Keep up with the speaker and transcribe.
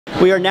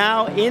We are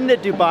now in the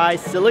Dubai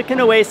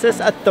Silicon Oasis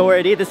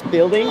Authority, this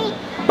building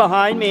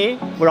behind me.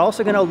 We're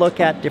also going to look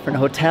at different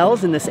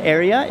hotels in this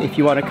area if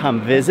you want to come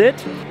visit.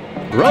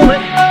 Roll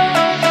it!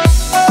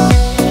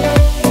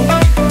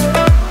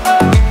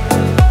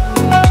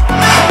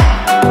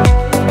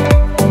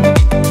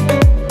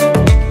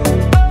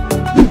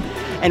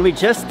 And we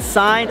just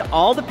signed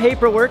all the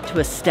paperwork to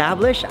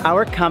establish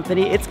our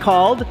company. It's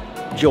called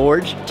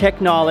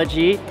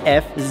Technology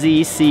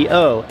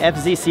FZCO.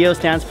 FZCO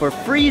stands for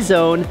Free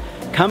Zone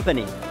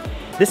Company.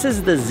 This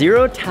is the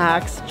zero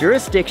tax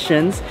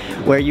jurisdictions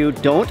where you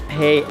don't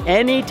pay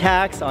any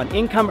tax on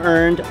income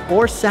earned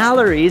or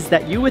salaries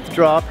that you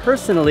withdraw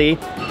personally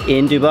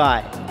in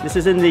Dubai. This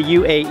is in the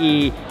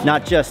UAE,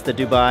 not just the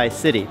Dubai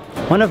city.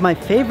 One of my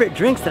favorite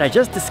drinks that I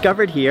just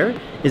discovered here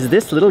is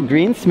this little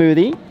green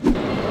smoothie.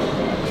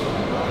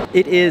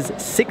 It is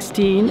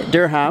 16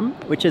 dirham,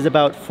 which is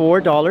about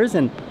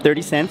 $4.30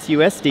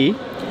 USD,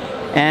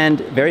 and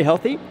very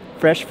healthy,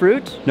 fresh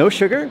fruit, no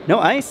sugar, no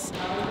ice.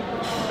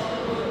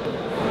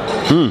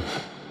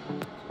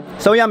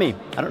 So yummy.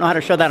 I don't know how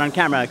to show that on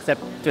camera except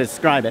to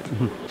describe it.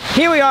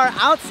 Here we are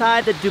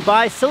outside the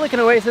Dubai Silicon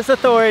Oasis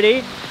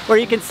Authority, where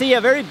you can see a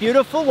very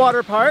beautiful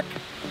water park.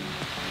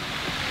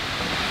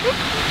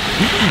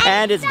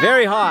 And it's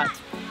very hot.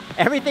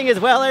 Everything is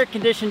well air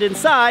conditioned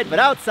inside, but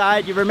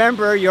outside you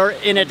remember you're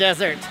in a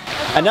desert.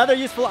 Another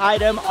useful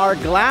item are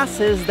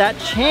glasses that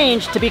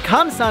change to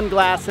become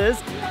sunglasses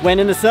when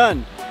in the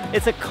sun.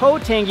 It's a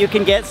coating you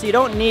can get so you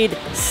don't need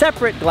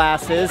separate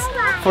glasses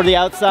for the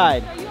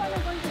outside.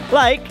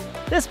 Like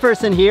this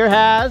person here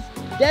has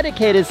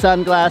dedicated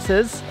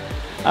sunglasses,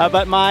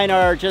 but mine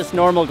are just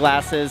normal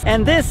glasses.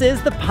 And this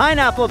is the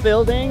Pineapple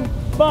Building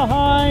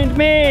behind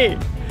me.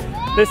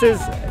 This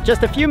is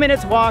just a few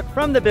minutes walk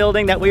from the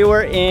building that we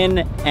were in,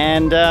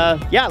 and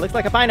yeah, it looks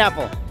like a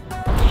pineapple.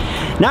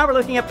 Now we're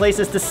looking at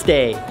places to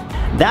stay.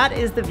 That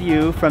is the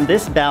view from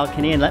this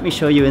balcony, and let me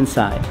show you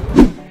inside.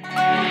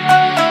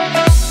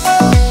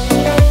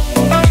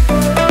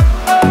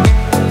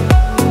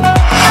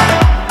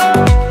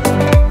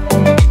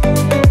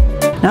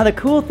 Now the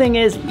cool thing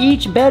is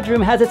each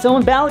bedroom has its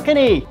own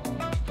balcony.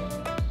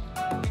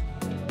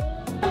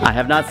 I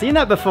have not seen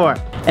that before.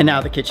 And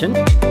now the kitchen.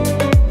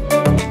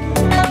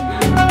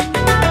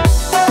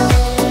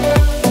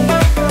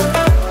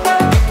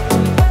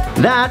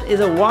 That is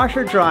a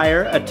washer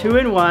dryer, a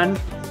 2-in-1,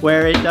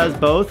 where it does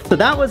both. So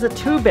that was a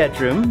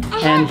 2-bedroom,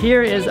 and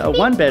here is a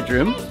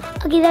 1-bedroom.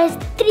 Okay, there's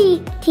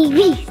 3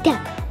 TVs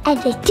there,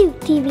 and there's 2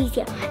 TVs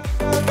here.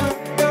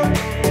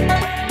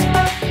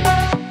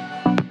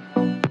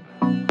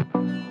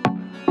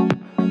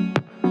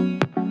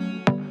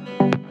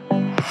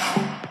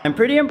 I'm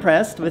pretty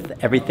impressed with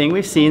everything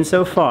we've seen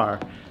so far.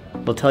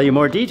 We'll tell you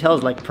more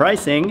details like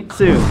pricing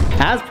soon.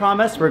 As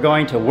promised, we're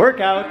going to work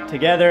out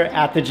together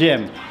at the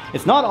gym.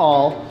 It's not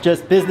all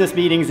just business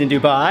meetings in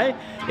Dubai,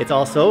 it's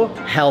also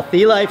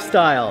healthy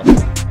lifestyle.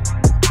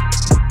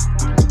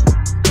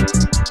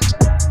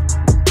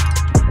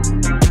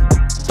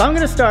 So I'm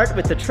gonna start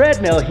with the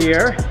treadmill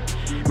here.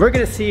 We're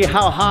gonna see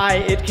how high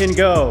it can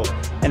go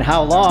and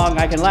how long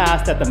I can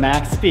last at the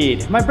max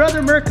speed. My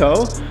brother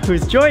Mirko,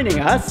 who's joining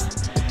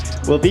us,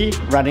 will be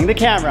running the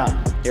camera.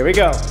 Here we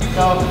go.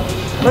 So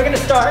we're gonna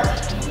start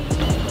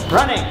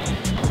running.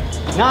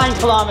 9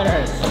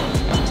 kilometers,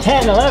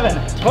 10,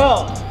 11,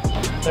 12,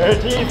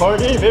 13,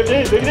 14,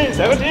 15, 16,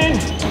 17,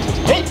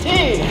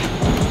 18.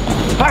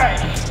 All right.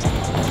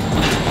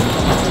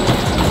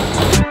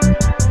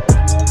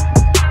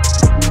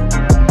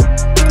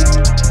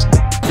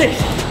 Six,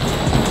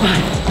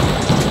 5,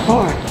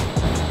 4,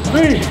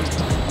 3,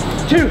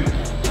 2,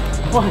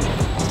 1.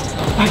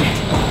 Okay.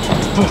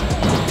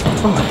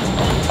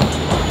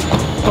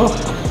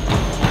 Oh.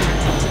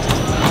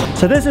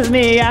 So this is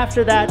me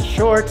after that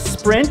short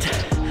sprint,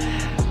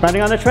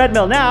 running on the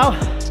treadmill. Now,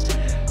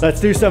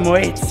 let's do some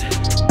weights.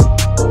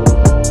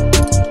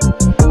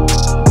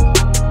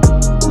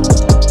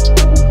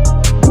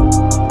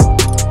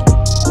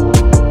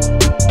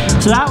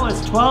 So that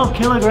was 12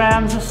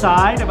 kilograms a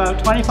side,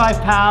 about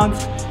 25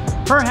 pounds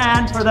per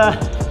hand for the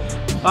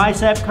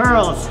bicep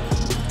curls.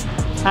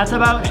 That's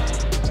about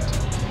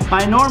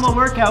my normal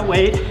workout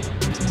weight.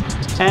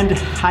 And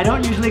I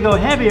don't usually go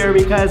heavier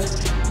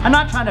because I'm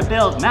not trying to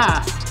build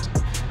mass.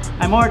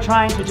 I'm more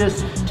trying to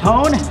just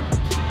tone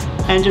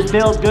and just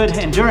build good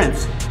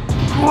endurance.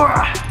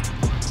 1,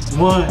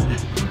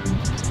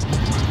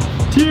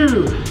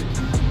 2.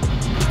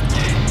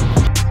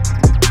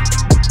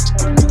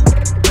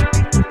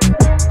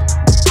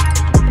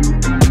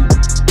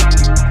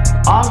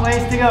 Long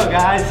ways to go,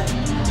 guys,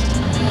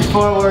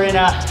 before we're in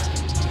a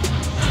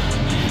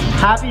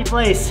happy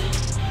place.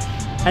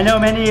 I know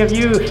many of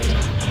you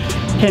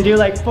can do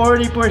like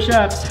 40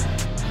 push-ups.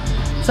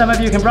 Some of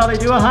you can probably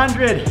do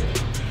 100.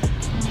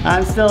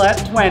 I'm still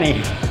at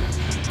 20.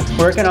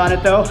 Working on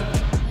it though.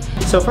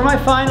 So for my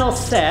final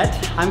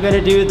set, I'm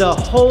gonna do the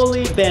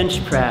Holy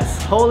bench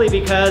press. Holy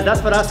because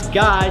that's what us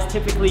guys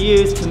typically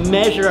use to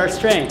measure our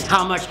strength.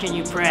 How much can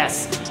you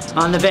press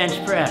on the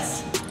bench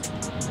press?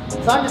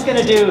 So I'm just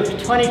gonna do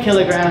 20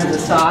 kilograms a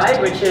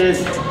side, which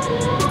is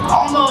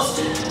almost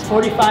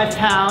 45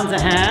 pounds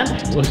a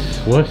hand.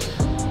 What?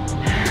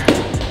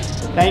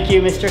 Thank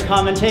you, Mr.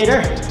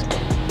 Commentator.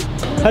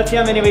 Let's see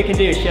how many we can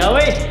do, shall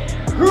we?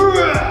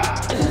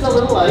 This is a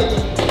little light.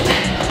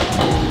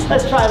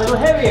 Let's try a little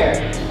heavier.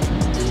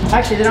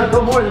 Actually, they don't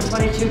go more than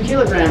 22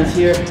 kilograms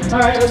here. All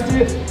right,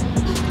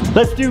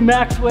 let's do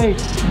max weight.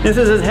 This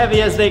is as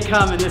heavy as they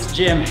come in this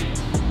gym.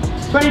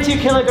 22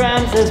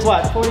 kilograms is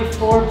what?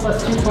 44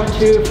 plus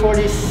 2.2,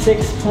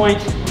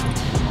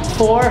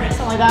 46.4,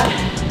 something like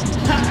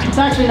that. It's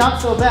actually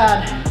not so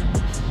bad,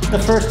 the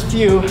first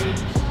few,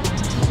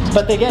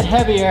 but they get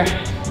heavier.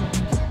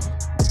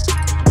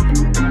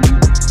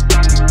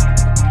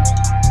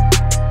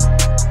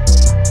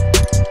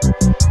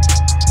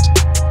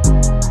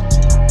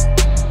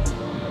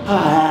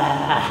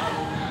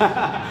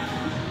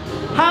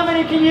 How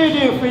many can you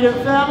do, Freedom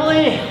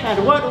Family?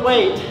 And what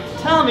weight?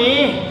 Tell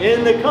me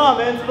in the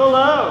comments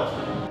below.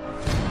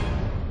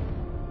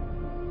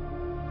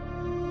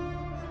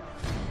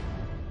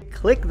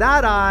 Click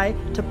that I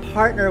to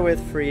partner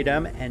with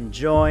Freedom and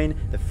join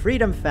the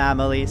Freedom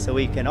family so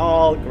we can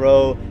all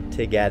grow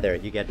together.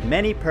 You get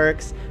many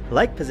perks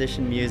like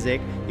position music.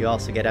 You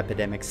also get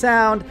Epidemic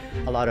Sound,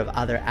 a lot of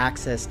other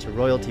access to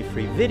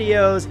royalty-free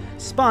videos,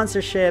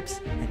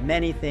 sponsorships, and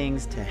many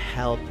things to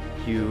help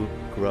you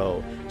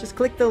grow. Just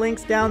click the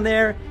links down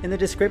there in the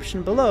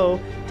description below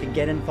to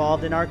get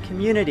involved in our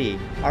community,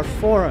 our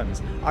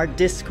forums, our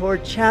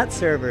Discord chat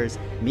servers,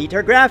 meet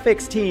our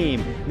graphics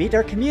team, meet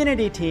our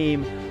community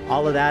team,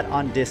 all of that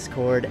on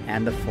Discord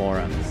and the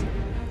forums.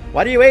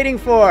 What are you waiting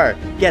for?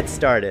 Get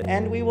started.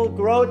 And we will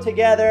grow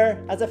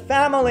together as a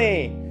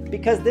family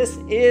because this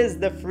is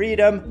the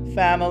Freedom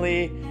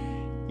family.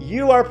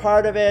 You are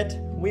part of it,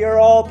 we are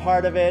all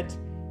part of it,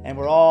 and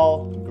we're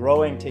all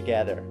growing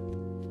together.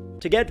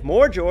 To get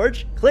more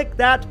George, click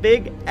that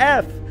big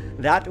F.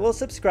 That will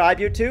subscribe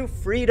you to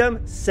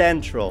Freedom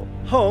Central,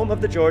 home of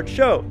The George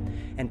Show.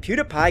 And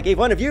PewDiePie gave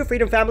one of you,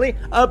 Freedom Family,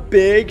 a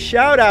big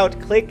shout out.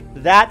 Click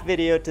that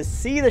video to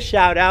see the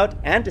shout out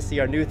and to see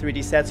our new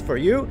 3D sets for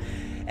you.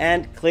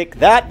 And click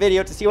that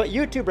video to see what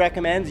YouTube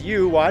recommends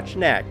you watch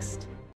next.